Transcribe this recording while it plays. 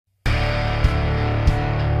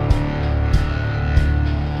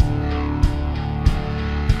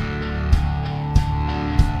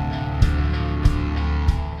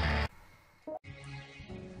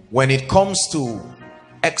When it comes to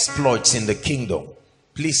exploits in the kingdom,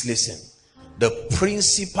 please listen. The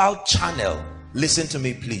principal channel, listen to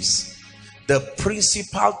me please. The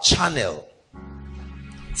principal channel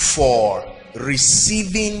for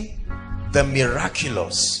receiving the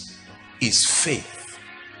miraculous is faith.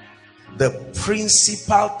 The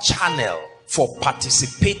principal channel for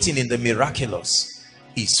participating in the miraculous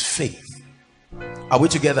is faith. Are we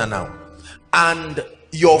together now? And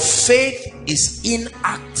your faith is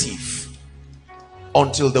inactive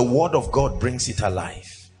until the word of God brings it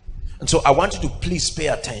alive. And so I want you to please pay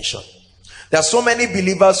attention. There are so many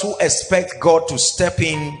believers who expect God to step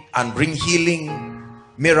in and bring healing,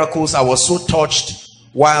 miracles. I was so touched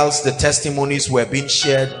whilst the testimonies were being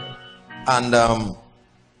shared, and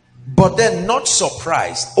but then not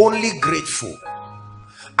surprised, only grateful.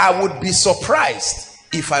 I would be surprised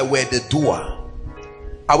if I were the doer.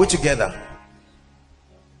 Are we together?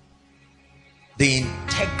 The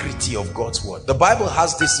integrity of God's word. The Bible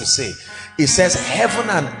has this to say. It says heaven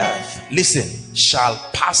and earth, listen, shall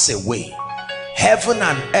pass away. Heaven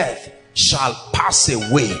and earth shall pass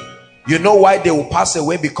away. You know why they will pass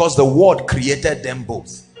away? Because the word created them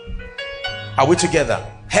both. Are we together?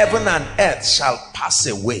 Heaven and earth shall pass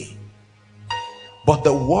away, but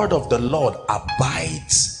the word of the Lord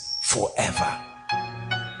abides forever.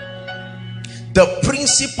 The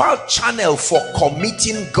principal channel for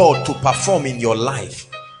committing God to perform in your life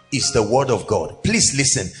is the word of God. Please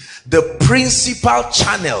listen. The principal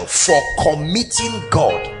channel for committing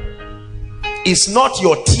God is not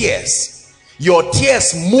your tears. Your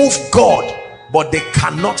tears move God, but they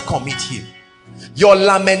cannot commit him. Your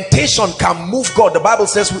lamentation can move God. The Bible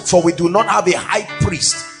says, for we do not have a high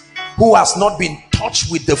priest who has not been touched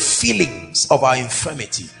with the feelings of our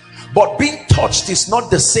infirmity. But being touched is not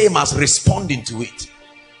the same as responding to it.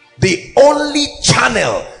 The only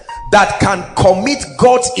channel that can commit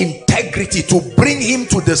God's integrity to bring him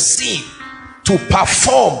to the scene to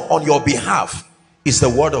perform on your behalf is the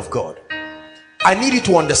word of God. I need you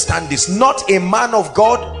to understand this. Not a man of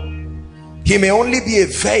God, he may only be a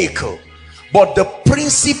vehicle, but the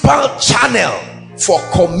principal channel for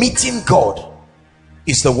committing God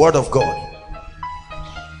is the word of God.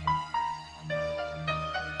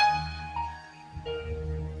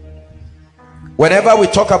 Whenever we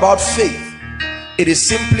talk about faith, it is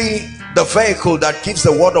simply the vehicle that gives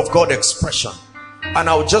the word of God expression. And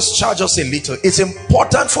I'll just charge us a little. It's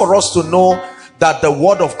important for us to know that the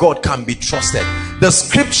word of God can be trusted. The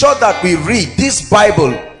scripture that we read, this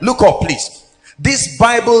Bible, look up please. This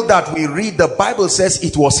Bible that we read, the Bible says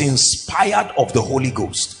it was inspired of the Holy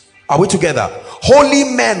Ghost. Are we together?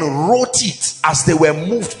 Holy men wrote it as they were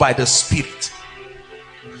moved by the Spirit.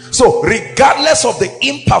 So regardless of the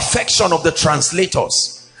imperfection of the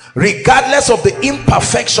translators, regardless of the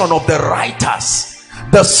imperfection of the writers,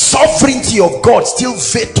 the sovereignty of God still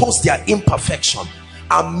vetoes their imperfection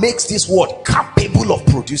and makes this word capable of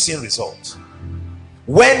producing results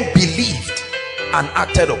when believed and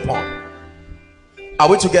acted upon. Are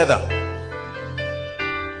we together?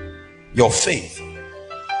 Your faith.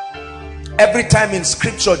 Every time in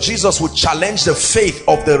scripture, Jesus would challenge the faith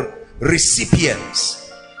of the recipients.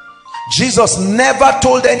 Jesus never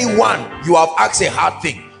told anyone, you have asked a hard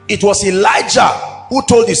thing. It was Elijah who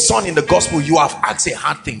told his son in the gospel, you have asked a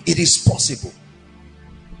hard thing. It is possible.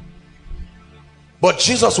 But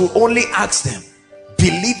Jesus will only ask them,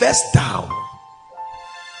 believest thou?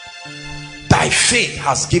 Thy faith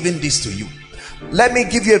has given this to you. Let me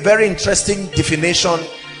give you a very interesting definition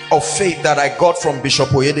of faith that I got from Bishop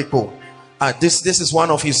Oyedepo. This is one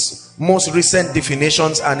of his most recent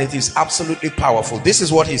definitions, and it is absolutely powerful. This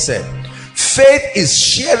is what he said. Faith is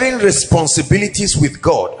sharing responsibilities with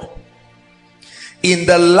God in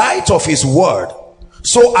the light of his word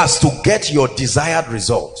so as to get your desired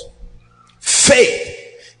result.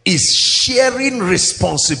 Faith is sharing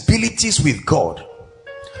responsibilities with God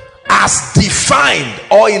as defined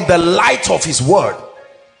or in the light of his word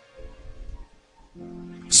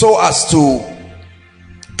so as to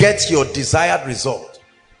get your desired result.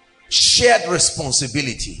 Shared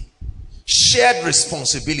responsibility. Shared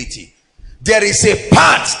responsibility. There is a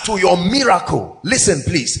part to your miracle, listen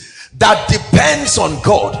please, that depends on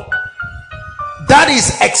God, that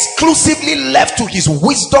is exclusively left to his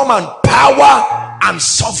wisdom and power and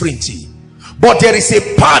sovereignty. But there is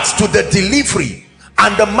a part to the delivery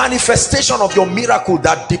and the manifestation of your miracle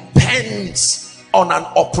that depends on an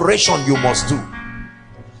operation you must do.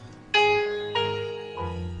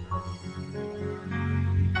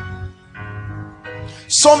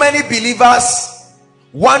 So many believers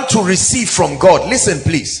want to receive from God. Listen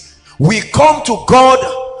please, we come to God,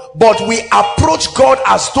 but we approach God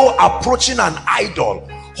as though approaching an idol.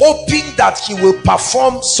 hoping that he will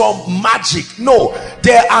perform some magic. No,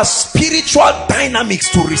 there are spiritual dynamics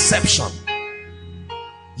to reception.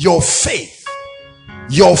 Your faith,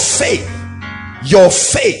 your faith, your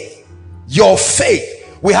faith, your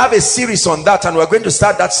faith. We have a series on that, and we're going to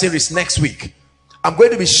start that series next week. I'm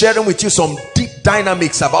going to be sharing with you some deep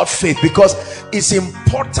dynamics about faith, because it's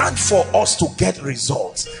important for us to get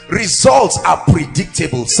results. Results are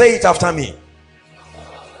predictable. Say it after me.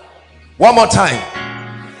 One more time.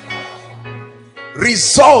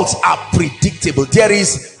 Results are predictable. There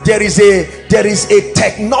is a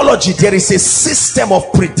technology, there is a system of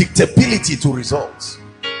predictability to results.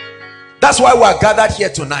 That's why we're gathered here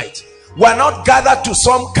tonight. We're not gathered to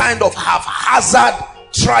some kind of haphazard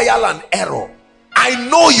trial and error. I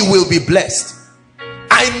know you will be blessed.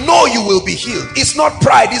 I know you will be healed. It's not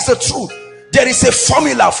pride, it's the truth. There is a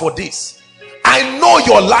formula for this. I know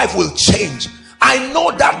your life will change. I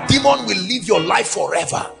know that demon will leave your life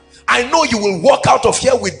forever. I know you will walk out of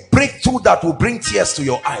here with breakthrough that will bring tears to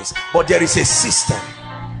your eyes. But there is a system.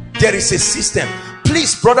 There is a system.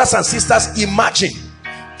 Please, brothers and sisters, imagine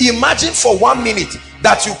for 1 minute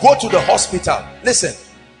that you go to the hospital. Listen,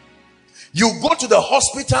 you go to the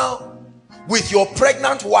hospital with your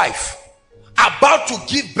pregnant wife about to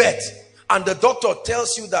give birth, and the doctor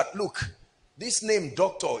tells you that, look, this name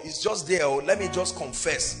doctor is just there. Let me just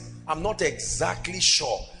confess, I'm not exactly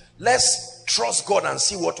sure. Let's trust God and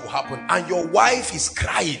see what will happen. And your wife is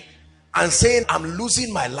crying and saying, I'm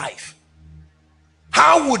losing my life.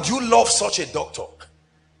 How would you love such a doctor?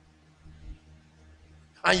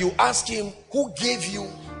 And you ask him, who gave you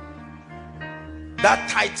that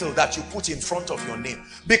title that you put in front of your name?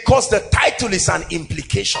 Because the title is an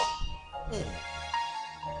implication.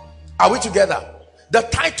 Are we together? The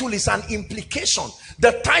title is an implication.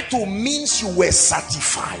 The title means you were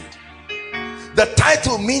certified. The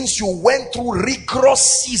title means you went through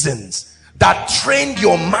rigorous seasons that trained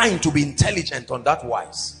your mind to be intelligent on that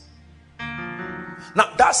wise.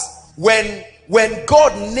 Now that's when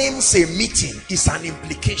God names a meeting, it's an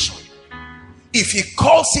implication. If he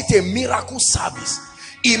calls it a miracle service,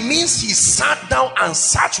 it means he sat down and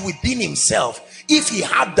searched within himself if he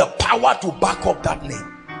had the power to back up that name.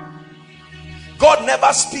 God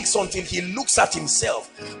never speaks until he looks at himself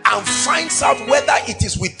and finds out whether it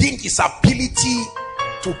is within his ability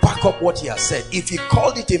to back up what he has said. If he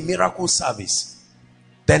called it a miracle service,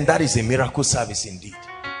 then that is a miracle service indeed.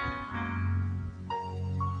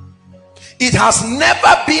 It has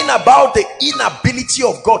never been about the inability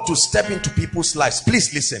of God to step into people's lives.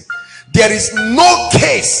 Please listen. There is no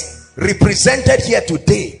case represented here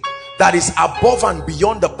today that is above and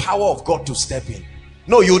beyond the power of God to step in.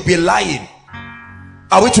 No, you would be lying.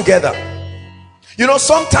 Are we together? You know,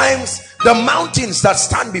 sometimes the mountains that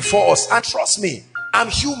stand before us, and trust me, I'm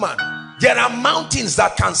human. There are mountains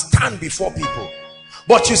that can stand before people.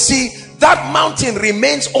 But you see, that mountain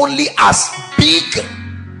remains only as big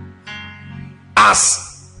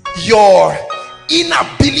as your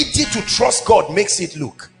inability to trust God makes it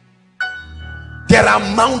look. There are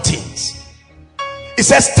mountains. It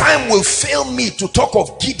says time will fail me to talk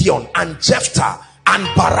of Gideon and Jephthah and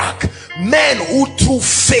Barak, men who through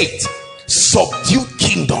faith subdued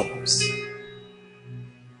kingdoms.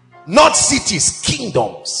 Not cities,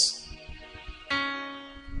 kingdoms.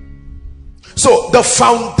 So the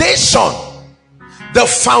foundation,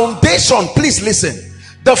 please listen,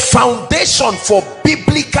 the foundation for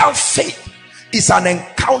biblical faith is an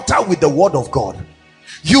encounter with the word of God.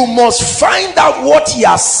 You must find out what he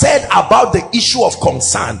has said about the issue of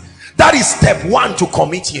concern. That is step one to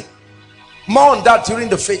commit him. More on that during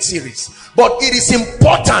the faith series. But it is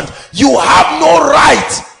important. You have no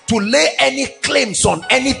right to lay any claims on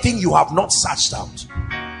anything you have not searched out,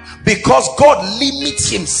 because God limits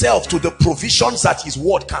himself to the provisions that his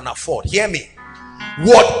word can afford. Hear me.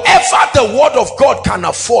 Whatever the word of God can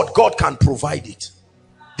afford, God can provide it.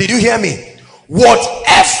 Did you hear me?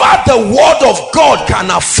 Whatever the word of God can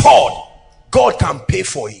afford, God can pay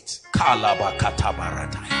for it.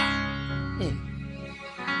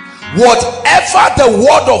 Whatever the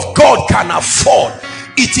word of God can afford,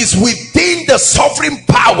 it is within the sovereign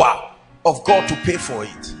power of God to pay for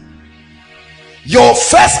it. Your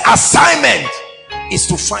first assignment is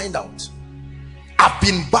to find out. I've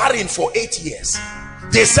been barren for 8 years.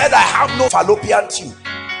 They said I have no fallopian tube.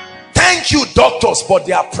 Thank you, doctors, but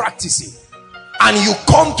they are practicing. And you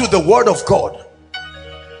come to the word of God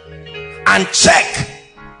and check,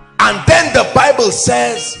 and then the Bible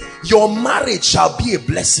says your marriage shall be a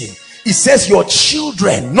blessing. It says your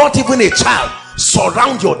children, not even a child,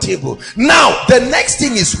 surround your table. Now the next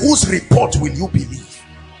thing is, whose report will you believe?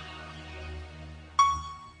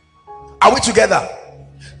 Are we together?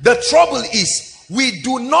 The trouble is we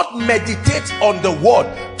do not meditate on the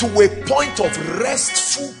word to a point of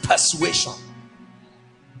restful persuasion.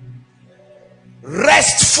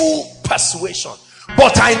 Restful persuasion.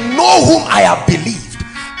 But I know whom I have believed,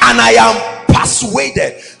 and I am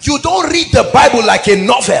persuaded. You don't read the Bible like a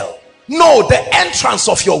novel. No, the entrance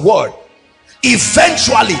of your word.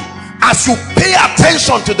 Eventually, as you pay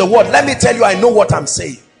attention to the word, let me tell you, I know what I'm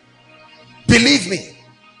saying. Believe me,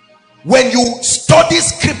 when you study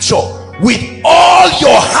scripture with all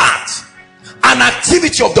your heart, an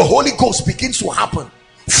activity of the Holy Ghost begins to happen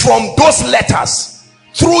from those letters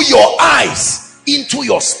through your eyes into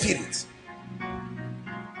your spirit.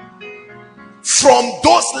 From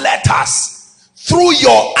those letters through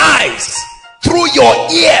your eyes, through your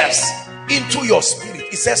ears, into your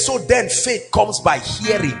spirit. It says, so then faith comes by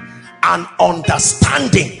hearing, and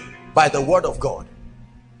understanding by the word of God.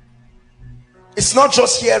 It's not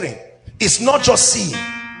just hearing, it's not just seeing.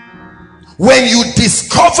 When you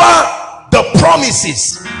discover the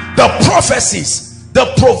promises, the prophecies, the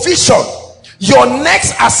provision, your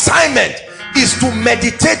next assignment is to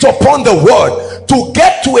meditate upon the word, to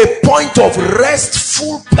get to a point of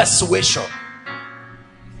restful persuasion.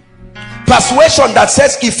 Persuasion that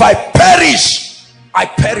says, if I perish, I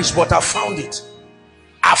perish, but I found it.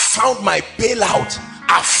 I found my bailout.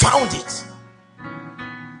 I found it.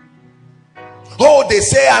 Oh, they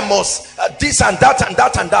say I must this and that and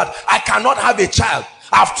that and that. I cannot have a child.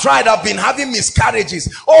 I've tried. I've been having miscarriages.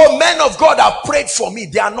 Oh, men of God have prayed for me.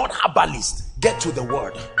 They are not herbalists. Get to the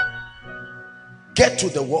word. Get to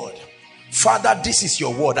the word. Father, this is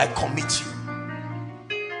your word. I commit you.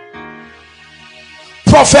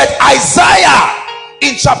 Prophet Isaiah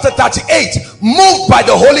in chapter 38, moved by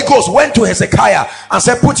the Holy Ghost, went to Hezekiah and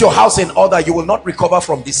said, put your house in order, you will not recover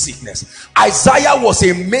from this sickness. Isaiah was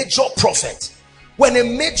a major prophet. When a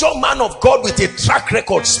major man of God with a track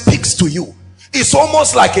record speaks to you, it's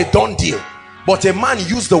almost like a done deal. But a man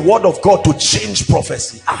used the word of God to change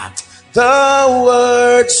prophecy. The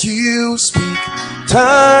words you speak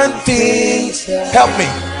turn things. Help me.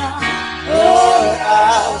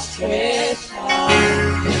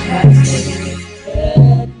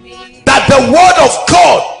 That the word of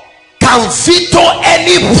God can veto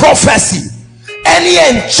any prophecy, any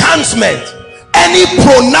enchantment, any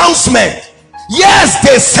pronouncement. Yes,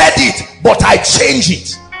 they said it, but I change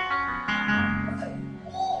it.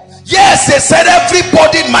 Yes, they said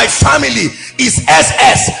everybody in my family is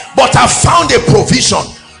SS, but I found a provision.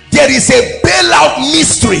 There is a bailout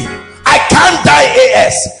mystery. I can't die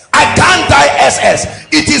AS, I can't die SS.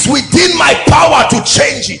 It is within my power to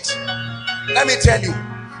change it. Let me tell you,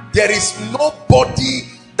 there is nobody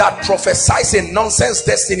that prophesies a nonsense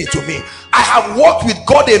destiny to me. I have worked with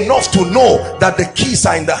God enough to know that the keys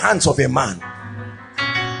are in the hands of a man.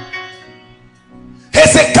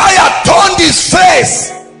 Hezekiah turned his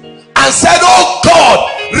face and said, oh God,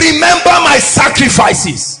 remember my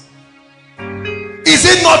sacrifices. Is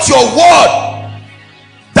it not your word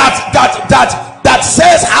that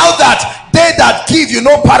says how that they that give, you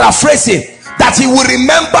know, paraphrasing, that he will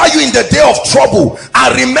remember you in the day of trouble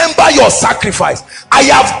and remember your sacrifice? I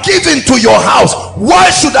have given to your house. Why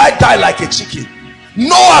should I die like a chicken?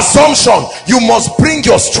 No assumption. You must bring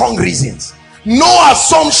your strong reasons. No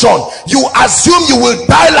assumption. You assume you will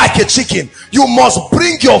die like a chicken. You must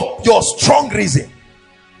bring your strong reason.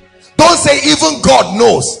 Don't say even God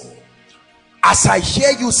knows. As I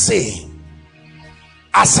hear you say,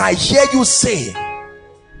 as I hear you say,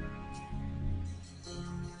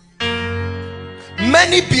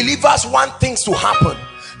 many believers want things to happen.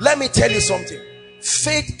 Let me tell you something.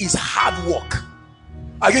 Faith is hard work.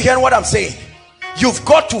 Are you hearing what I'm saying? You've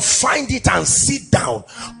got to find it and sit down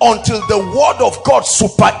until the word of God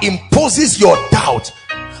superimposes your doubt.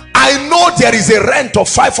 I know there is a rent of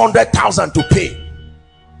 500,000 to pay.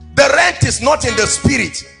 The rent is not in the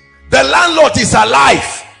spirit. The landlord is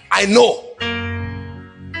alive. I know.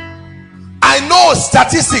 I know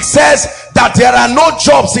statistics says that there are no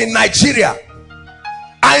jobs in Nigeria.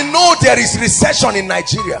 I know there is recession in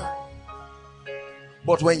Nigeria.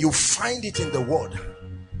 But when you find it in the word,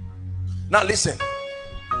 now listen,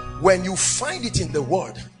 when you find it in the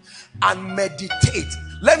word and meditate,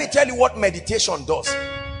 let me tell you what meditation does.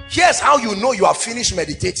 Here's how you know you are finished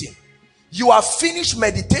meditating. You are finished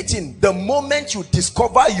meditating the moment you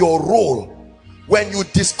discover your role. When you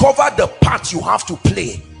discover the part you have to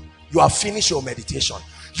play, you have finished your meditation.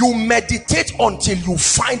 You meditate until you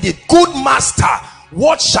find it. Good master,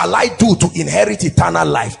 what shall I do to inherit eternal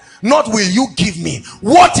life? Not will you give me.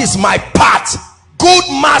 What is my part? Good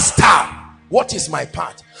master, what is my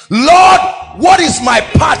part? Lord, what is my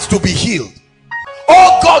part to be healed?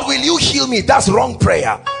 Oh God, will you heal me? That's wrong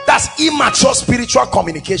prayer. That's immature spiritual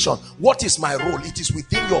communication. What is my role? It is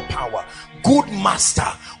within your power. Good master,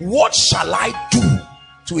 what shall I do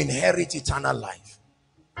to inherit eternal life?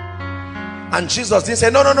 And Jesus didn't say,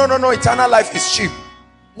 no, eternal life is cheap.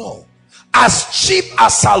 No. As cheap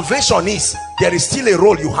as salvation is, there is still a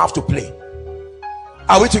role you have to play.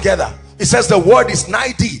 Are we together? It says the word is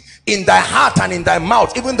nigh thee, in thy heart and in thy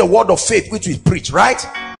mouth, even the word of faith which we preach, right?